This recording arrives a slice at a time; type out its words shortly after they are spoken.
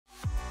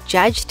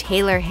Judge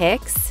Taylor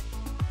Hicks?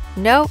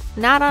 Nope,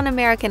 not on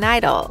American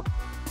Idol.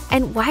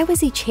 And why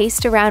was he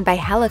chased around by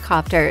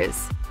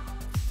helicopters?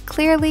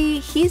 Clearly,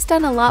 he's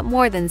done a lot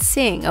more than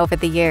sing over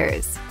the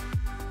years.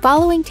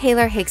 Following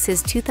Taylor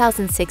Hicks's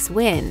 2006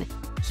 win,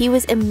 he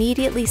was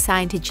immediately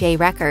signed to J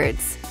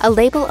Records, a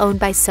label owned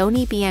by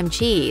Sony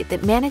BMG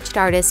that managed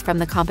artists from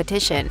the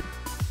competition.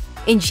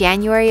 In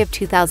January of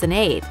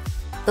 2008,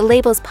 the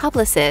label's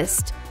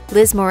publicist,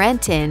 Liz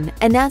Morenton,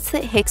 announced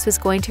that Hicks was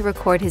going to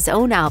record his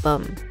own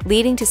album,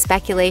 leading to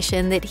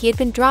speculation that he had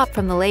been dropped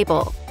from the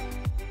label.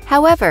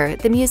 However,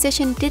 the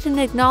musician didn't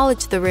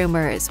acknowledge the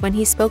rumors when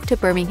he spoke to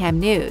Birmingham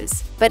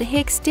News, but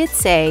Hicks did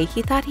say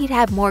he thought he'd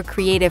have more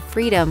creative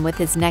freedom with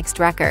his next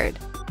record.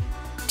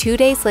 2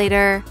 days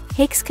later,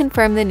 Hicks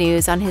confirmed the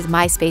news on his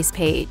MySpace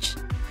page.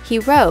 He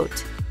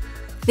wrote,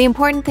 "The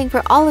important thing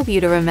for all of you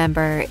to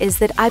remember is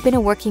that I've been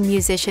a working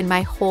musician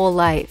my whole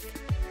life.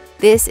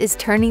 This is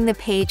turning the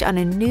page on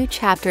a new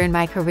chapter in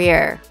my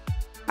career.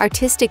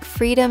 Artistic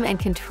freedom and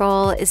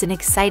control is an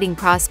exciting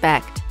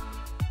prospect."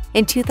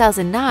 In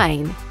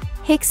 2009,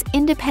 Hicks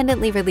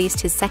independently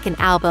released his second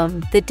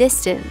album, The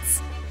Distance,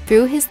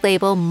 through his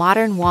label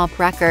Modern Womp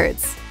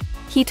Records.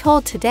 He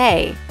told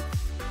Today,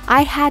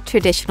 "I had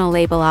traditional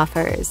label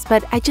offers,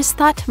 but I just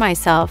thought to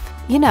myself,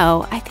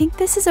 I think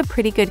this is a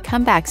pretty good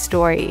comeback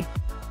story."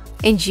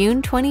 In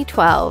June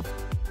 2012,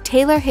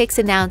 Taylor Hicks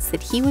announced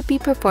that he would be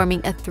performing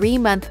a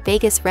 3-month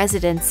Vegas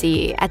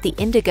residency at the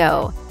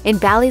Indigo in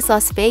Bally's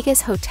Las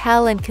Vegas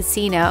Hotel and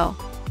Casino.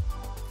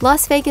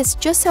 Las Vegas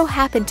just so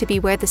happened to be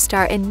where the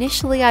star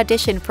initially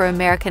auditioned for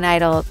American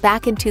Idol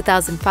back in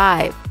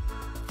 2005.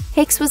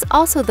 Hicks was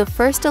also the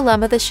first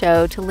alum of the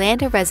show to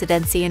land a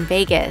residency in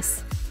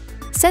Vegas.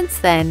 Since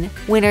then,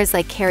 winners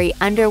like Carrie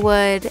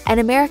Underwood and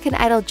American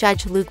Idol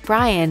judge Luke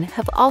Bryan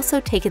have also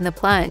taken the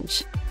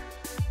plunge.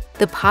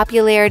 The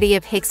popularity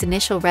of Hicks'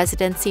 initial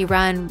residency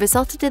run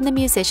resulted in the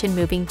musician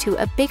moving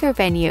to a bigger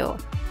venue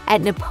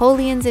at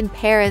Napoleon's in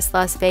Paris,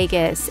 Las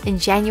Vegas in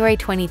January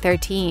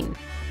 2013.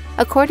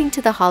 According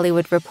to The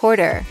Hollywood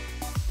Reporter,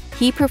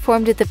 he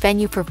performed at the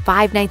venue for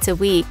 5 nights a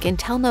week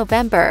until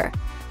November,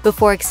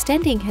 before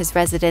extending his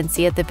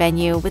residency at the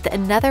venue with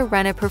another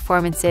run of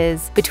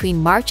performances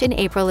between March and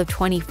April of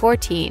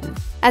 2014,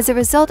 as a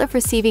result of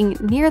receiving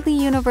nearly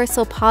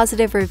universal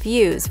positive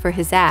reviews for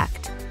his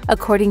act,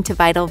 according to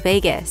Vital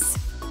Vegas.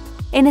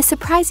 In a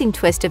surprising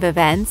twist of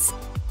events,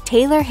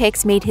 Taylor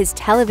Hicks made his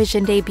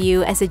television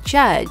debut as a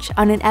judge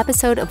on an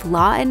episode of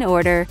Law &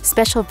 Order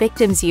Special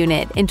Victims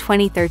Unit in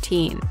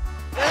 2013.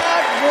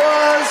 That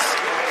was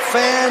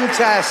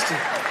fantastic.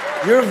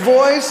 Your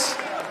voice,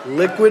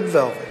 liquid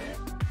velvet.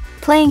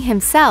 Playing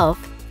himself,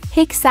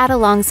 Hicks sat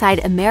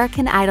alongside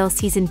American Idol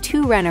Season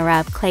 2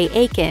 runner-up Clay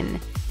Aiken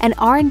and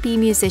R&B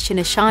musician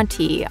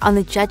Ashanti on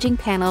the judging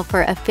panel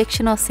for a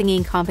fictional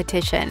singing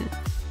competition.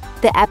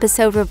 The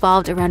episode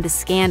revolved around a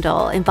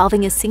scandal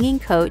involving a singing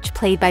coach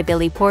played by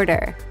Billy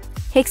Porter.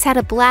 Hicks had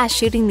a blast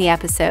shooting the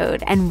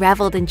episode and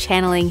reveled in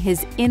channeling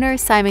his inner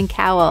Simon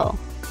Cowell.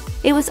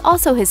 It was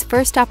also his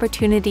first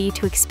opportunity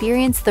to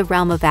experience the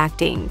realm of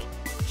acting.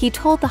 He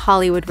told The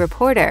Hollywood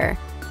Reporter,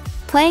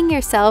 "Playing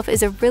yourself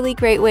is a really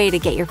great way to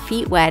get your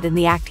feet wet in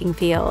the acting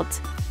field.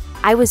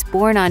 I was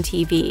born on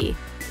TV,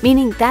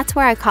 meaning that's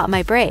where I caught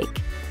my break.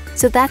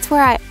 So that's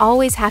where I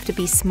always have to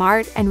be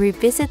smart and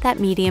revisit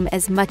that medium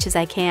as much as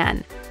I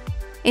can."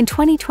 In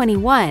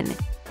 2021,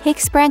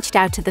 Hicks branched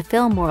out to the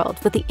film world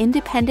with the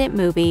independent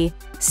movie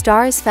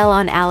Stars Fell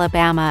on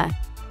Alabama.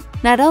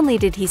 Not only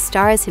did he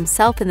star as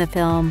himself in the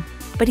film,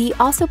 but he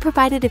also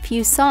provided a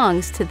few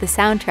songs to the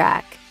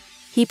soundtrack.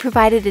 He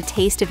provided a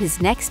taste of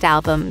his next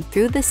album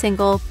through the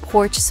single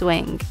Porch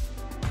Swing.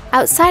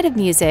 Outside of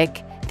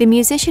music, the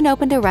musician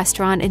opened a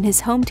restaurant in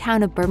his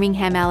hometown of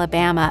Birmingham,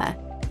 Alabama,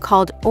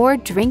 called Or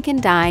Drink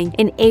and Dine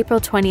in April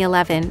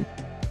 2011.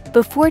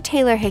 Before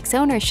Taylor Hicks'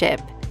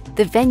 ownership,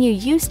 the venue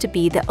used to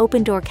be the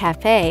Open Door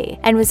Cafe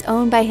and was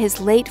owned by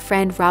his late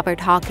friend Robert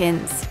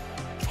Hawkins.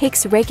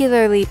 Hicks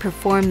regularly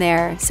performed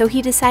there, so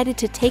he decided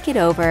to take it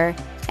over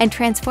and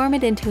transform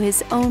it into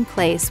his own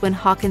place when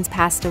Hawkins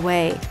passed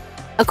away.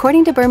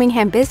 According to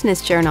Birmingham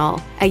Business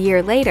Journal, a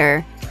year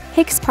later,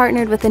 Hicks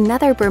partnered with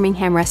another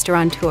Birmingham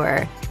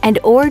restaurateur, and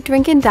Or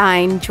Drink and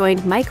Dine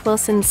joined Mike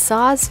Wilson's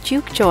Saw's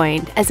Juke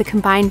Joint as a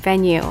combined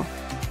venue.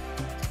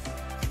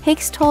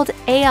 Hicks told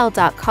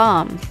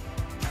AL.com,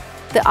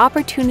 "The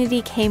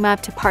opportunity came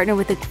up to partner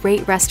with a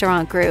great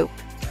restaurant group,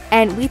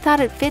 and we thought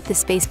it fit the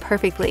space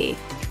perfectly.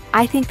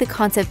 I think the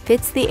concept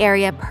fits the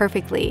area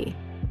perfectly.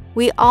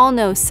 We all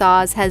know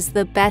Saw's has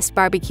the best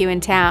barbecue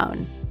in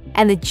town,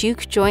 and the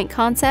Juke Joint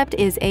concept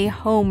is a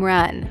home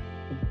run."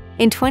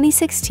 In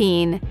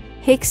 2016,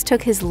 Hicks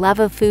took his love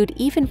of food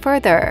even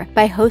further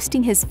by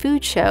hosting his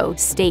food show,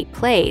 State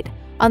Plate,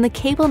 on the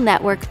cable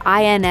network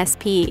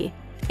INSP.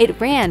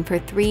 It ran for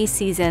 3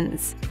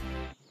 seasons.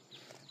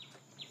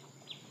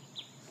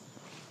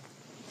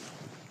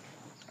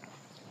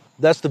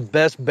 That's the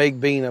best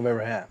baked bean I've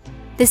ever had.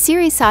 The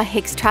series saw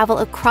Hicks travel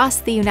across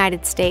the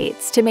United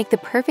States to make the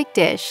perfect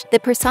dish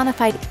that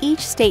personified each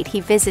state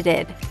he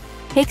visited.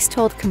 Hicks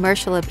told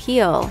Commercial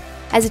Appeal,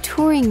 "As a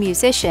touring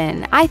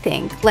musician, I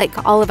think,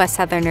 like all of us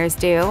Southerners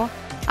do,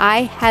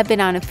 I have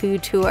been on a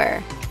food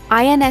tour.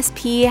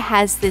 INSP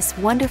has this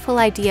wonderful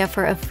idea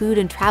for a food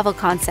and travel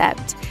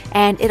concept,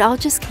 and it all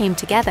just came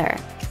together."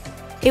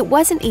 It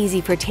wasn't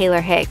easy for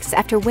Taylor Hicks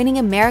after winning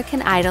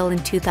American Idol in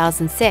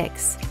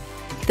 2006.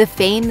 The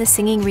fame the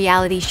singing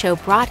reality show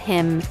brought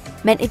him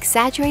meant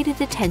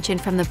exaggerated attention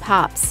from the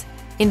Pops.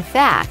 In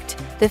fact,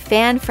 the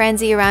fan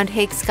frenzy around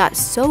Hicks got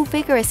so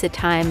vigorous at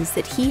times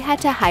that he had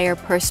to hire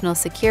personal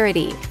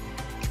security.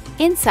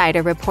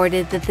 Insider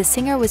reported that the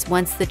singer was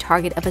once the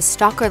target of a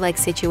stalker-like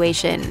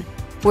situation,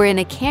 wherein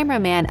a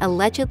cameraman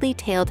allegedly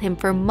tailed him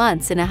for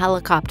months in a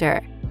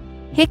helicopter.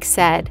 Hicks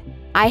said,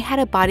 "I had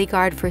a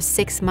bodyguard for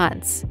 6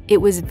 months.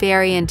 It was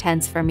very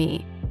intense for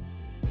me."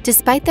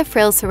 Despite the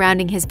frills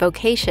surrounding his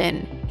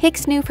vocation,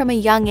 Hicks knew from a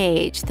young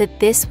age that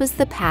this was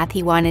the path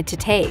he wanted to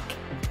take.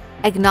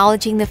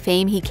 Acknowledging the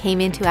fame he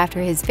came into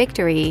after his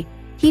victory,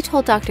 he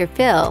told Dr.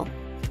 Phil,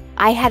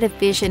 "I had a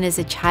vision as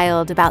a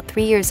child about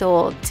 3 years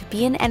old to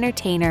be an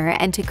entertainer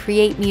and to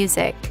create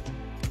music."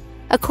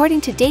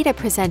 According to data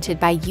presented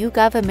by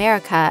YouGov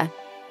America,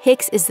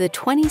 Hicks is the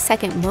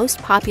 22nd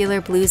most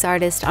popular blues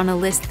artist on a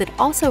list that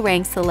also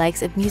ranks the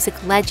likes of music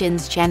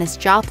legends Janis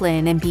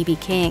Joplin and B.B.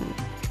 King.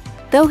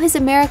 Though his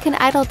American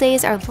Idol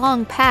days are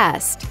long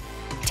past,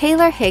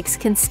 Taylor Hicks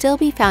can still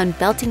be found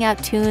belting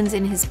out tunes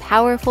in his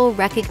powerful,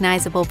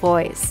 recognizable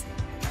voice.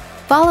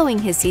 Following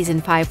his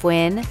Season 5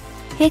 win,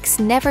 Hicks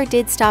never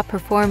did stop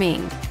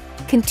performing,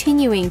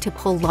 continuing to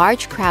pull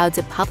large crowds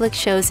at public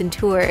shows and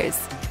tours.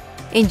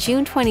 In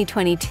June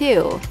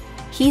 2022,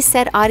 he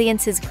set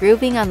audiences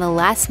grooving on the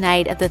last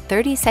night of the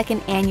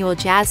 32nd Annual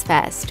Jazz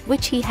Fest,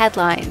 which he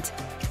headlined.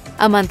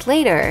 A month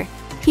later,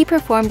 he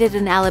performed at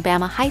an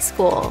Alabama high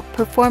school,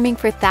 performing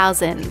for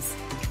thousands.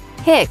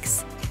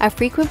 Hicks, a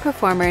frequent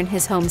performer in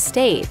his home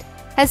state,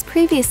 has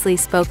previously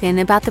spoken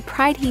about the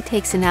pride he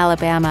takes in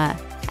Alabama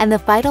and the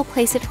vital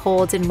place it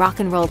holds in rock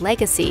and roll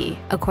legacy,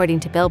 according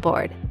to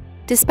Billboard.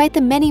 Despite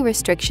the many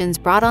restrictions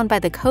brought on by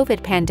the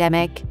COVID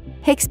pandemic,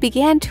 Hicks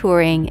began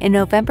touring in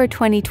November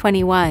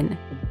 2021.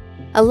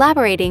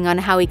 Elaborating on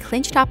how he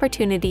clinched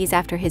opportunities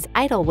after his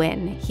Idol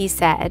win, he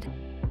said,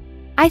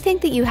 "I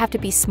think that you have to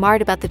be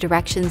smart about the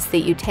directions that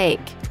you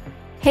take.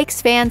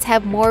 Hicks fans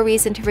have more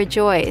reason to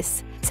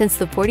rejoice, since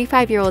the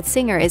 45-year-old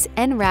singer is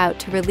en route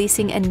to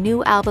releasing a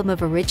new album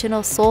of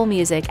original soul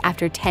music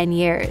after 10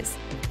 years.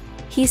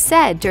 He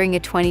said during a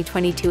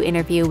 2022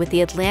 interview with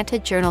the Atlanta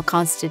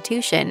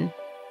Journal-Constitution,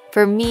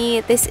 "For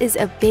me, this is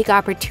a big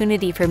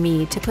opportunity for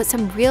me to put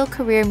some real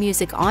career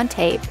music on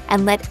tape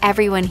and let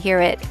everyone hear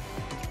it."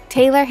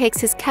 Taylor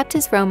Hicks has kept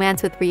his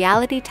romance with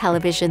reality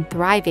television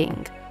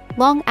thriving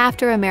long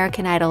after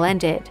American Idol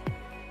ended.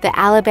 The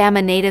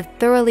Alabama native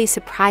thoroughly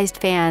surprised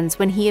fans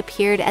when he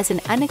appeared as an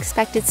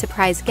unexpected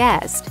surprise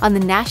guest on the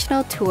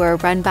national tour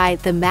run by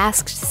The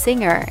Masked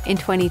Singer in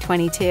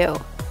 2022.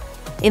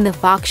 In the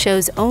Fox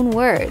show's own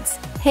words,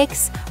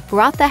 Hicks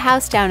brought the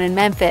house down in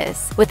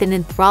Memphis with an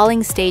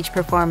enthralling stage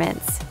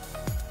performance.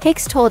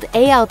 Hicks told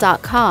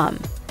AL.com,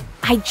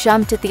 "I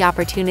jumped at the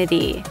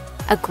opportunity.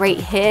 A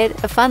great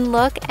hit, a fun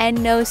look,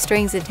 and no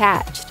strings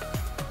attached."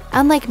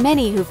 Unlike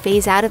many who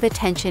phase out of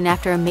attention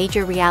after a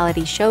major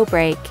reality show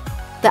break,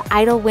 the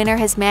Idol winner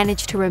has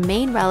managed to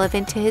remain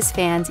relevant to his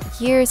fans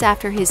years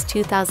after his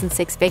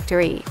 2006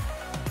 victory.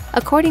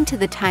 According to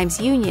the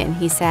Times-Union,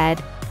 he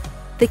said,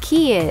 "The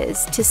key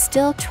is to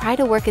still try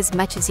to work as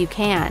much as you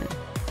can,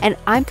 and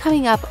I'm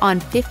coming up on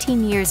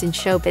 15 years in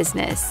show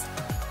business.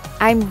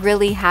 I'm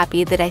really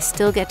happy that I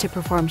still get to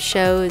perform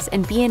shows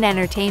and be in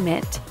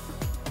entertainment."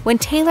 When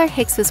Taylor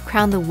Hicks was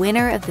crowned the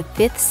winner of the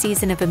 5th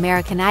season of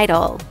American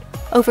Idol,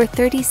 over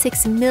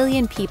 36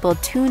 million people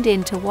tuned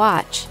in to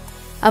watch,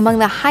 among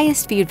the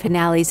highest viewed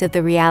finales of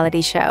the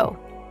reality show.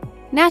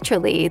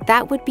 Naturally,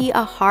 that would be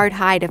a hard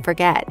high to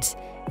forget,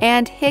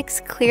 and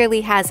Hicks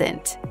clearly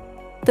hasn't.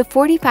 The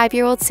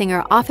 45-year-old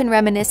singer often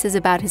reminisces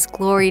about his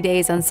glory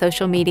days on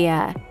social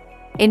media.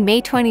 In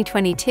May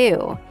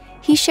 2022,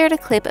 he shared a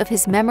clip of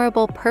his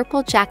memorable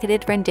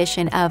purple-jacketed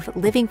rendition of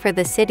 "Living for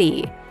the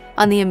City"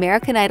 on the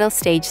American Idol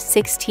stage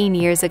 16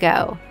 years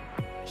ago.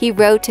 He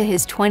wrote to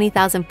his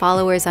 20,000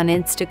 followers on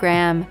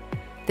Instagram,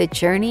 "The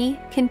journey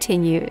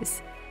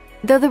continues."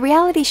 Though the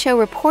reality show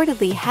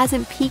reportedly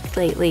hasn't peaked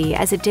lately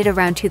as it did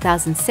around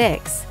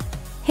 2006,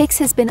 Hicks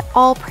has been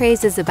all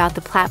praises about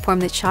the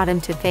platform that shot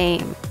him to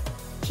fame.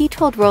 He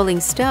told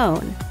Rolling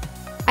Stone,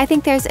 "I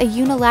think there's a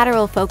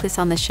unilateral focus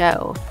on the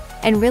show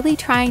and really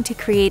trying to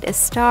create a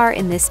star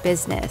in this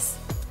business."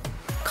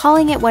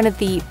 Calling it one of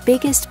the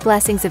biggest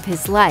blessings of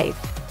his life,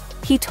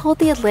 he told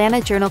the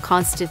Atlanta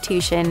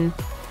Journal-Constitution,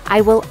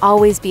 "I will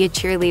always be a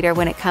cheerleader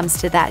when it comes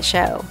to that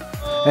show."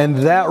 And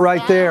that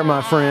right there,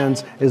 my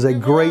friends, is a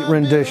great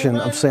rendition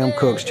of Sam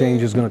Cooke's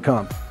 "Change Is Gonna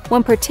Come."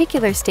 One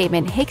particular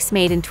statement Hicks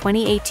made in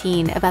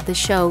 2018 about the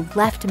show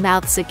left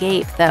mouths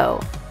agape,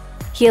 though.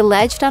 He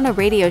alleged on a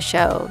radio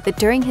show that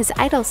during his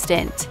Idol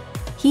stint,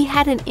 he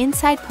had an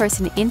inside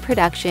person in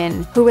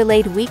production who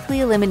relayed weekly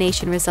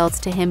elimination results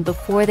to him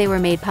before they were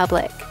made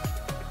public.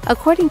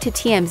 According to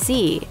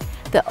TMZ,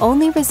 the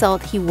only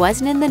result he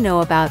wasn't in the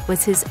know about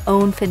was his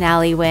own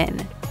finale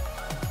win.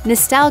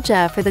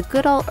 Nostalgia for the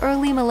good old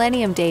early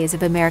millennium days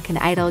of American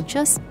Idol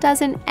just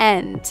doesn't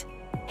end.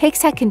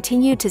 Hicks had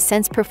continued to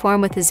since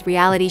perform with his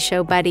reality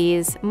show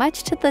buddies,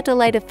 much to the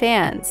delight of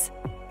fans.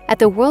 At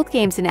the World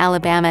Games in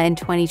Alabama in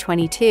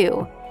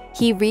 2022,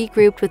 he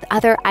regrouped with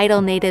other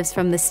Idol natives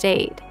from the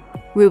state,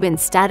 Ruben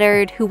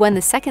Studdard, who won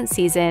the second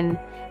season,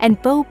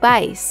 and Bo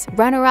Bice,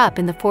 runner-up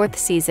in the fourth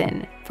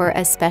season, for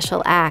a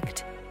special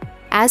act.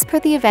 As per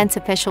the event's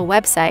official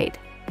website,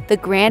 the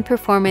grand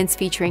performance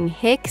featuring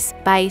Hicks,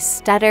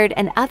 Bice, Studdard,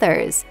 and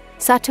others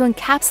sought to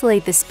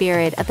encapsulate the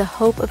spirit of the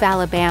Hope of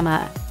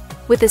Alabama,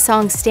 with the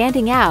song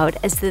standing out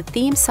as the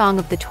theme song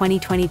of the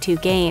 2022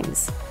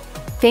 Games.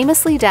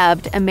 Famously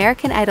dubbed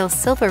American Idol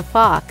Silver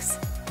Fox,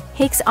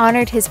 Hicks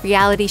honored his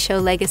reality show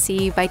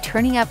legacy by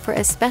turning up for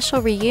a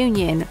special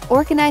reunion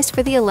organized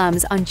for the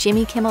alums on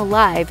Jimmy Kimmel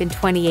Live in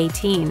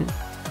 2018.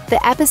 The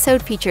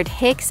episode featured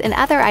Hicks and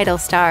other Idol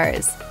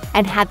stars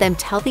and had them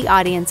tell the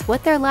audience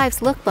what their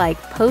lives looked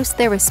like post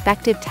their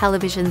respective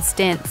television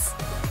stints.